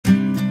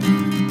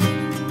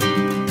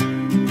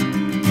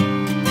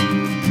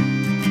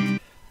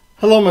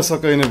Hello my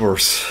soccer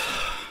universe,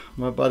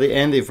 my buddy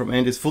Andy from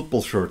Andy's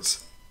Football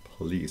Shirts.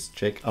 Please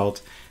check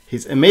out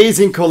his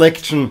amazing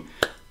collection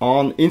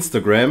on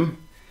Instagram.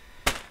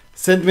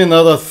 Sent me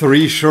another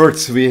 3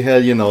 shirts. We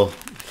had,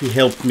 he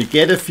helped me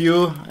get a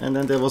few, and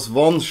then there was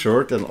one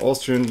shirt, an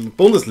Austrian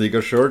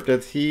Bundesliga shirt,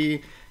 that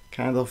he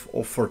kind of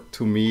offered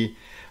to me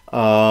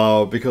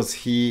because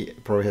he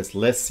probably has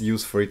less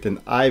use for it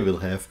than I will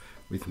have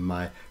with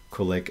my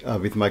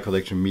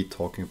collection, me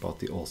talking about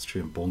the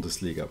Austrian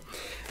Bundesliga.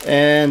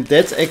 And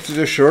that's actually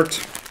the shirt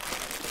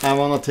I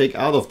want to take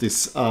out of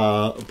this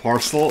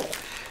parcel.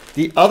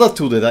 The other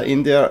 2 that are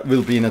in there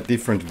will be in a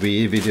different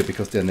video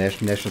because they're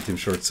national team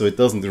shirts, so it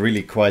doesn't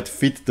really quite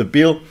fit the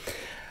bill.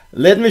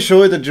 Let me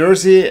show you the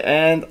jersey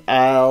and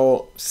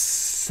I'll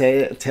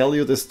tell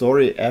you the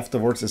story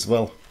afterwards as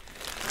well.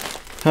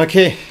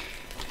 Okay,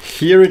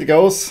 here it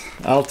goes.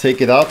 I'll take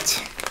it out.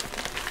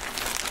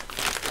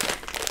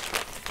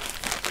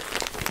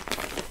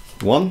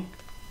 1,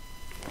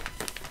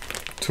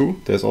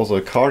 2, there's also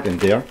a card in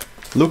there.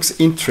 Looks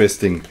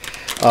interesting.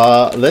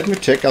 Let me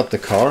check out the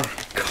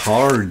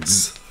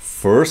cards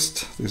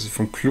first. This is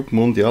from Club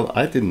Mundial.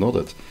 I didn't know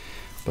that,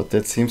 but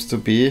that seems to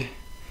be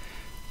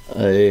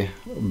a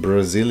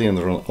Brazilian,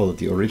 or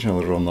the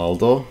original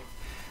Ronaldo.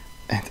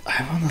 And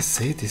I wanna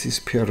say this is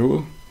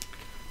Peru.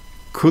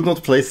 Could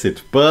not place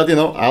it, but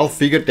I'll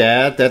figure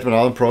that one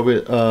out and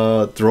probably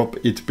drop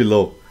it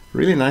below.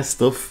 Really nice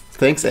stuff.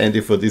 Thanks Andy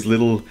for these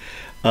little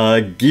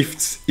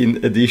gifts in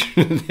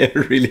addition.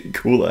 They're really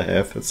cool, I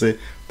have to say.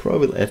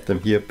 Probably will add them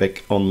here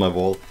back on my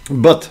wall.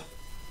 But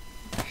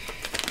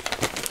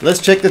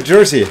let's check the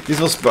jersey. This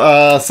was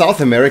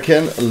South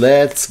American.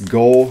 Let's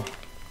go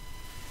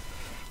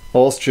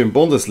Austrian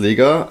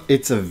Bundesliga.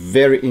 It's a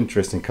very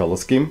interesting color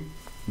scheme.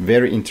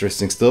 Very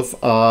interesting stuff.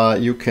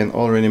 You can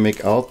already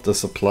make out the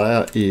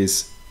supplier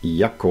is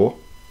Jacko.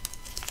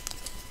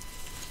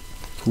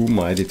 Who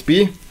might it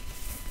be?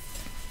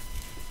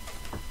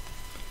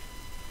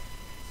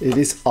 It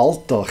is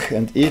Altach,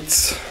 and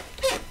it's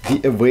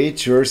the away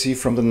jersey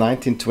from the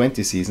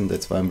 1920 season.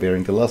 That's why I'm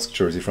wearing the last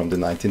jersey from the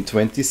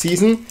 1920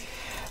 season.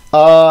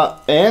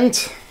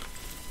 And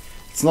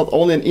it's not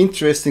only an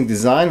interesting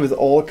design with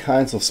all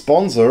kinds of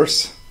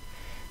sponsors,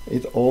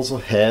 it also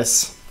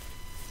has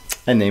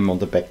a name on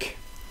the back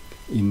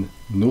in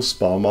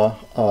Nussbaumer.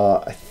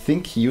 I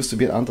think he used to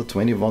be an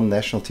under-21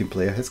 national team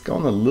player, has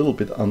gone a little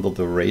bit under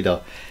the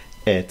radar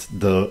at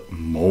the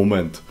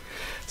moment.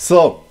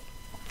 So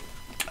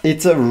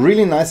it's a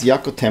really nice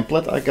Jacko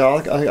template. I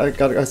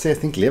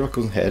think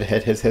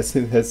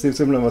Leverkusen has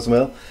similar as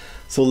well.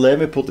 So let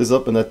me put this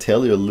up and I'll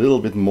tell you a little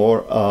bit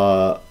more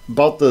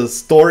about the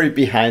story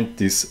behind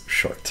this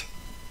shirt.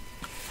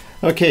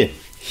 Okay,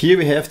 here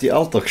we have the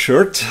Altach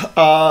shirt.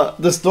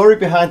 The story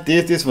behind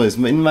this was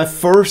in my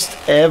first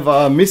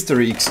ever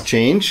mystery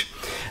exchange,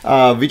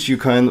 which you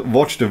can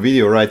watch the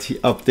video right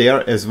up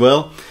there as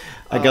well.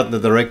 I got the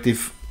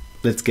directive,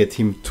 let's get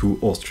him 2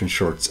 Austrian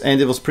shirts,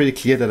 and it was pretty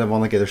clear that I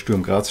want to get a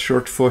Sturm Graz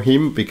shirt for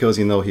him because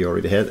he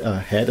already had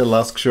a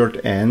Lask shirt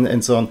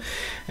and so on.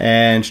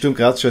 And Sturm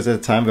Graz shirts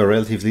at the time were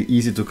relatively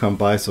easy to come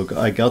by, so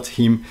I got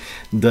him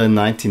the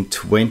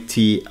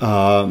 1920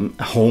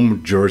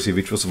 home jersey,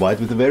 which was white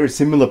with a very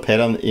similar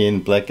pattern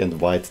in black and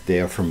white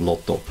there from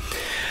Lotto.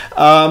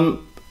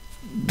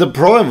 The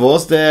problem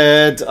was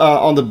that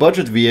on the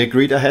budget we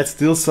agreed, I had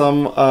still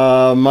some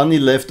money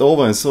left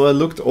over, and so I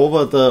looked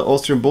over the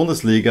Austrian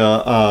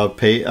Bundesliga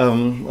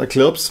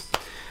clubs,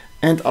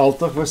 and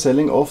Altach were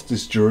selling off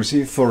this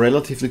jersey for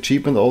relatively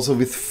cheap and also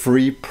with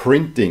free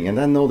printing. And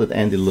I know that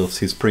Andy loves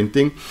his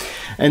printing.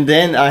 And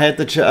then I had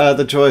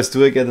the choice: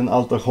 do I get an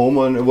Altach home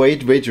or an away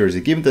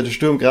jersey? Given that the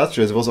Sturm Graz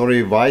jersey was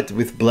already white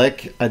with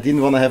black, I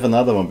didn't want to have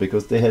another one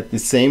because they had the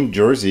same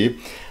jersey,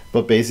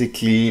 but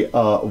basically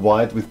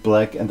white with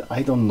black, and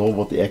I don't know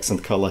what the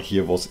accent color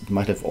here was. It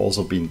might have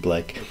also been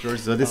black.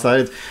 So I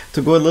decided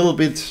to go a little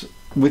bit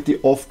with the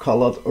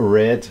off-colored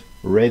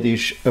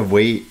reddish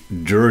away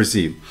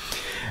jersey.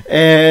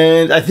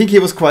 And I think he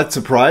was quite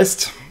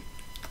surprised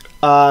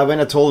when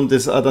I told him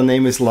this other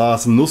name is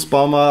Lars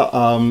Nussbaumer,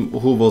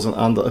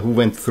 who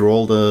went through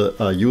all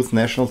the youth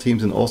national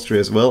teams in Austria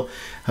as well.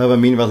 However,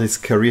 meanwhile his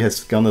career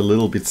has gone a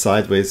little bit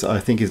sideways. I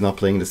think he's now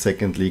playing the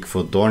 2nd league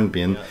for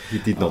Dornbirn. Yeah. He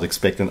did not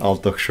expect an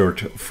Altach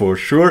shirt for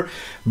sure,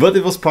 but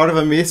it was part of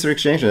a mystery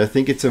exchange, and I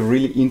think it's a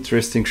really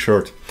interesting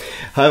shirt.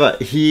 However,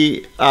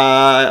 he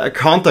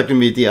contacted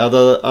me the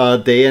other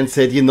day and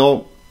said,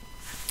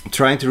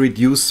 trying to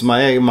reduce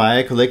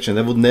my collection.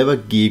 I would never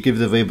give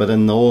it away, but I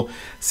know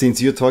since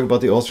you're talking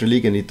about the Austrian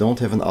League and you don't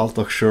have an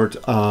Altach shirt,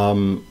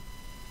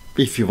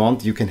 if you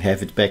want, you can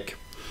have it back.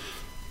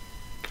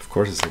 Of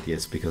course I said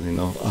yes, because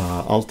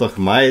Altach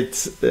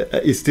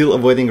is still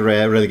avoiding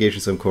relegation,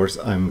 so of course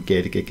I'm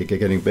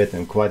getting better.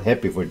 I'm quite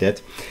happy for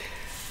that.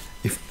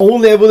 If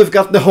only I would have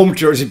got the home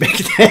jersey back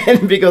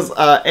then, because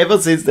ever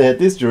since they had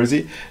this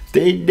jersey,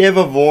 they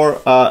never wore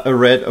a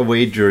red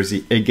away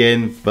jersey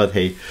again. But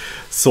hey,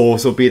 so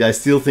be it. I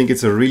still think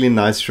it's a really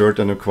nice shirt,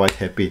 and I'm quite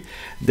happy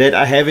that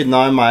I have it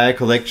now in my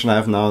collection. I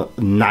have now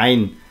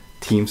 9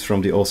 teams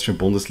from the Austrian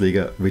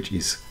Bundesliga, which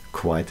is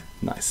quite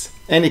nice.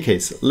 Any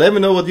case, let me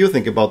know what you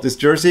think about this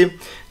jersey.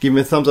 Give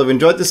me a thumbs up,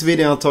 enjoyed this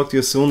video, and I'll talk to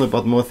you soon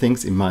about more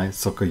things in my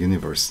soccer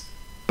universe.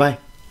 Bye!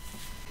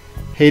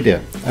 Hey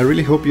there, I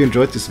really hope you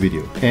enjoyed this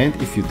video, and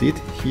if you did,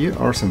 here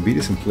are some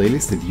videos and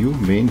playlists that you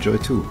may enjoy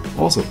too.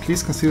 Also,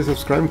 please consider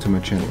subscribing to my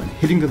channel and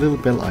hitting the little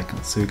bell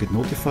icon so you get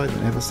notified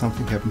whenever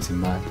something happens in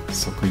my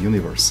soccer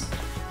universe.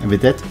 And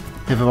with that,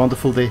 have a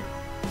wonderful day.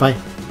 Bye!